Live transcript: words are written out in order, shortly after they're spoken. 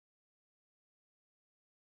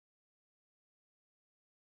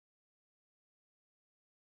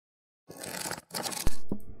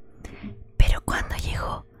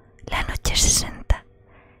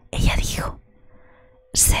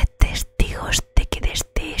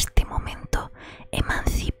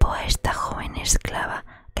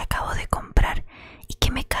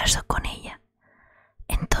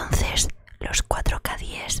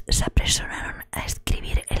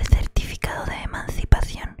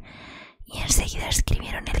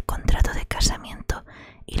escribieron el contrato de casamiento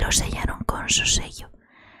y lo sellaron con su sello.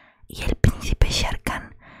 Y el príncipe Shere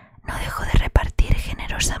Khan no dejó de repartir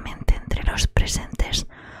generosamente entre los presentes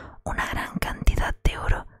una gran cantidad de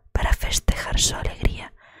oro para festejar su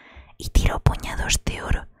alegría, y tiró puñados de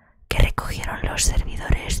oro que recogieron los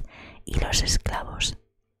servidores y los esclavos.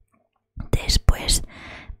 Después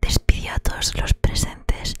despidió a todos los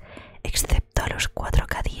presentes, excepto a los 4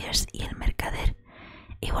 cadíes y el mercader,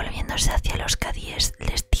 y volviéndose hacia los cadíes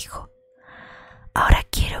les dijo: «Ahora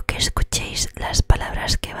quiero que escuchéis las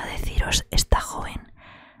palabras que va a deciros esta joven,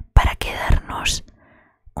 para que darnos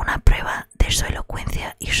una prueba de su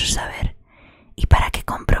elocuencia y su saber, y para que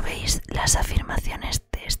comprobéis las afirmaciones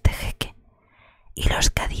de este jeque». Y los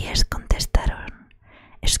cadíes contestaron: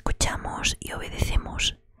 «Escuchamos y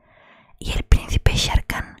obedecemos». Y el príncipe Shere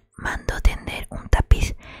Khan mandó tender un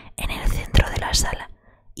tapiz en el centro de la sala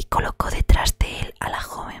y colocó detrás de él a la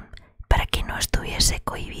joven para que no estuviese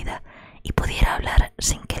cohibida y pudiera hablar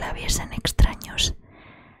sin que la viesen extraños.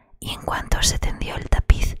 Y en cuanto se tendió el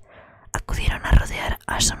tapiz, acudieron a rodear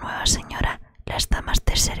a su nueva señora las damas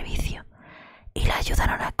de servicio y la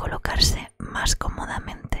ayudaron a colocarse más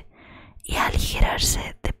cómodamente y a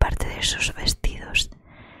aligerarse de parte de sus vestidos,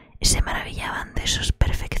 y se maravillaban de sus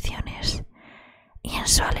perfecciones, y en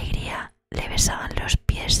su alegría le besaban los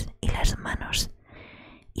pies y las manos.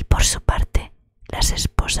 Y por su parte, las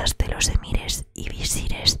esposas de los emires y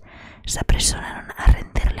visires se apresuraron a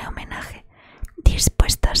rendirle homenaje,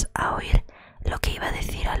 dispuestas a oír lo que iba a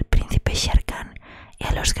decir al príncipe Shere Khan y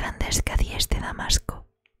a los grandes cadíes de Damasco.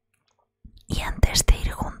 Y antes de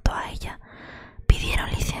ir junto a ella,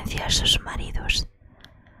 pidieron licencia a sus maridos.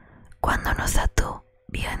 Cuando Nozhatú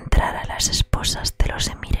vio entrar a las esposas de los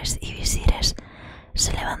emires y visires,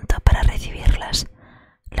 se levantó para recibirlas,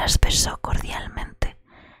 las besó cordialmente,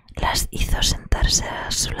 las hizo sentarse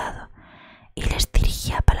a su lado y les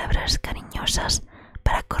dirigía palabras cariñosas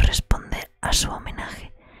para corresponder a su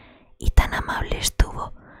homenaje, y tan amable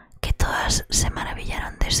estuvo que todas se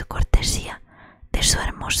maravillaron de su cortesía, de su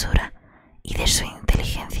hermosura y de su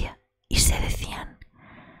inteligencia, y se decían: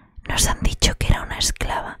 «Nos han dicho que era una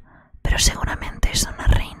esclava, pero seguramente es una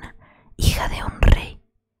reina, hija de un rey».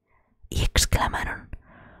 Y exclamaron: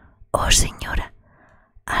 «Oh señora,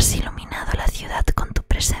 has iluminado la ciudad con tu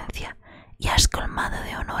presencia y has colmado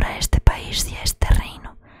de honor a este país y a este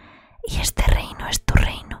reino, y este reino es tu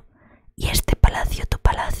reino, y este palacio tu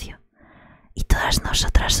palacio, y todas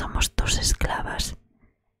nosotras somos tus esclavas».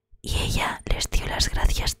 Y ella les dio las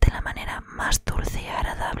gracias de la manera más dulce y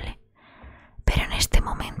agradable. Pero en este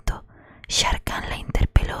momento Shere Khan la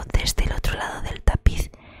interpeló desde el otro lado del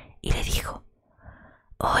tapiz y le dijo: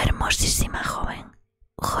 «Oh hermosísima joven,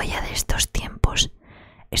 joya de estos tiempos,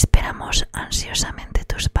 esperamos ansiosamente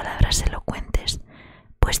tus palabras elocuentes,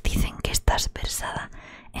 pues dicen que estás versada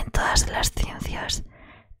en todas las ciencias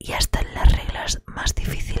y hasta en las reglas más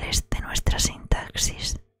difíciles de nuestra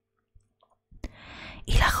sintaxis».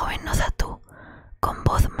 Y la joven Nozhatú, con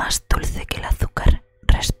voz más dulce que el azúcar,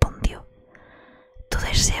 respondió: «Tu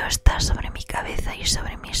deseo está sobre mi cabeza y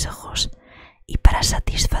sobre mis ojos, y para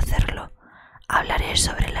satisfacerlo hablaré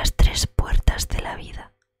sobre las 3 puertas de la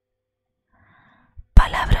vida».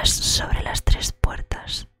 Palabras sobre las 3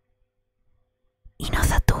 puertas. Y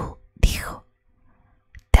Nozhatú dijo: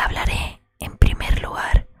 «Te hablaré en primer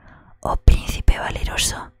lugar, oh príncipe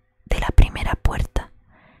valeroso, de la primera puerta,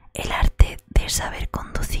 el arte de saber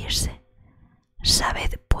conducirse.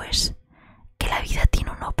 Sabed, pues, que la vida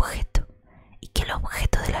tiene un objeto, y que el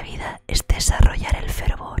objeto de la vida es desarrollar el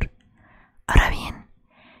fervor. Ahora bien,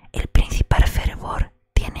 el principal fervor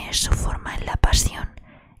tiene su forma en la pasión,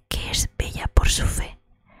 que es bella por su fe.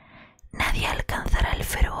 Nadie alcanzará el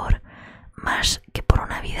fervor más que por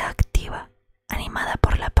una vida activa, animada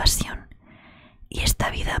por la pasión, y esta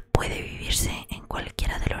vida puede vivirse en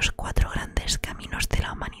cualquiera de los 4 grandes caminos de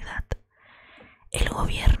la humanidad: el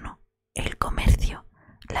gobierno, el comercio,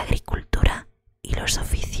 la agricultura y los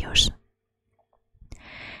oficios.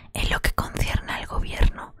 En lo que concierne al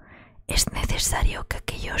gobierno, es necesario que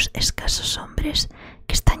aquellos escasos hombres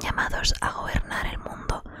que están llamados a gobernar el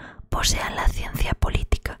mundo posean la ciencia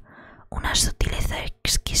política, una sutileza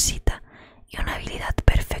exquisita y una habilidad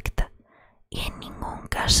perfecta, y en ningún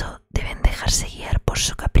caso deben dejarse guiar por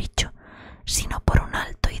su capricho, sino por un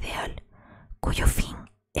alto ideal, cuyo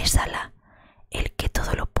fin es Alá, el que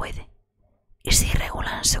todo lo puede. Y si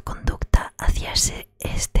regulan su conducta hacia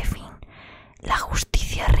este fin, la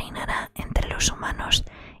justicia reinará entre los humanos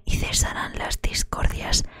y cesarán las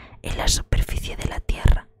discordias en la superficie de la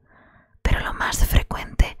tierra. Pero lo más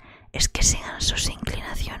frecuente es que sigan sus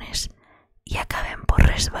inclinaciones y acaben por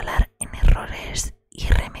resbalar en errores y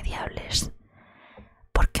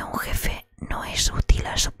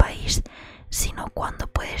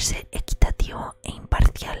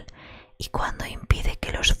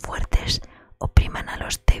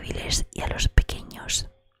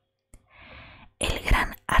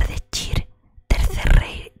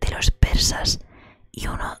y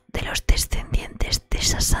uno de los descendientes de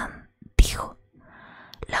Sasán dijo: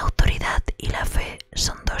 la autoridad y la fe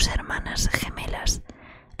son dos hermanas gemelas.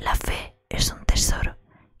 La fe es un tesoro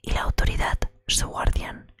y la autoridad su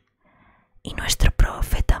guardián. Y nuestro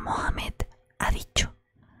profeta Mohammed ha dicho: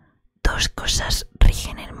 dos cosas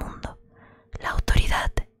rigen el mundo, la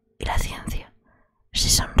autoridad y la ciencia. Si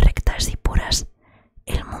son rectas y puras,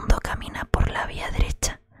 el mundo camina por la vía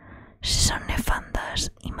derecha. Si son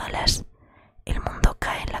nefandas y malas, el mundo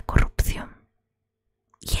cae en la corrupción.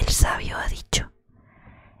 Y el sabio ha dicho: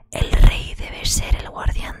 el rey debe ser el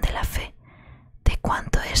guardián de la fe, de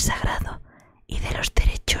cuanto es sagrado y de los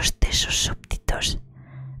derechos de sus súbditos,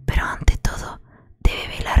 pero ante todo debe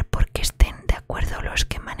velar porque estén de acuerdo los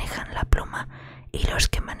que manejan la pluma y los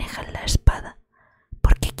que manejan la espada,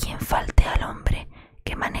 porque quien falte al hombre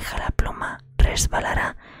que maneja la pluma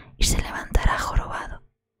resbalará y se levantará jorobado.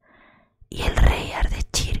 Y el rey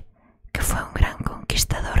Ardechir, que fue un gran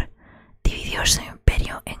conquistador, dividió su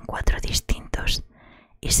imperio en 4 distintos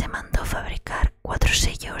y se mandó fabricar 4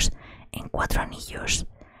 sellos en 4 anillos.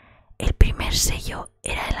 El primer sello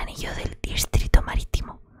era el anillo del distrito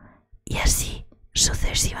marítimo, y así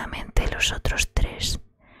sucesivamente los otros 3,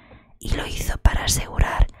 y lo hizo para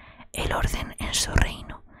asegurar el orden en su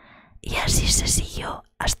reino, y así se siguió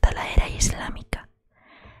hasta la era islámica.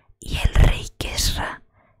 Y el rey Kesra,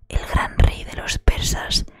 el gran rey de los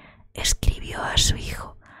persas, escribió a su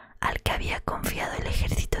hijo, al que había confiado el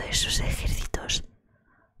ejército de sus